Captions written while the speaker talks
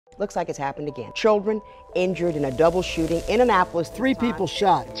looks like it's happened again. Children injured in a double shooting in Annapolis. 3 people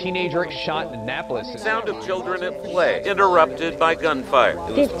shot. Teenager shot in Annapolis. Sound of children at play, interrupted by gunfire.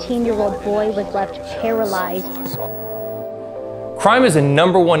 15-year-old boy was left paralyzed. Crime is the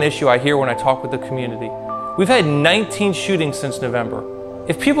 #1 issue I hear when I talk with the community. We've had 19 shootings since November.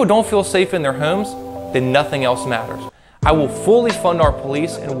 If people don't feel safe in their homes, then nothing else matters. I will fully fund our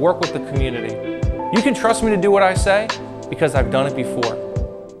police and work with the community. You can trust me to do what I say because I've done it before.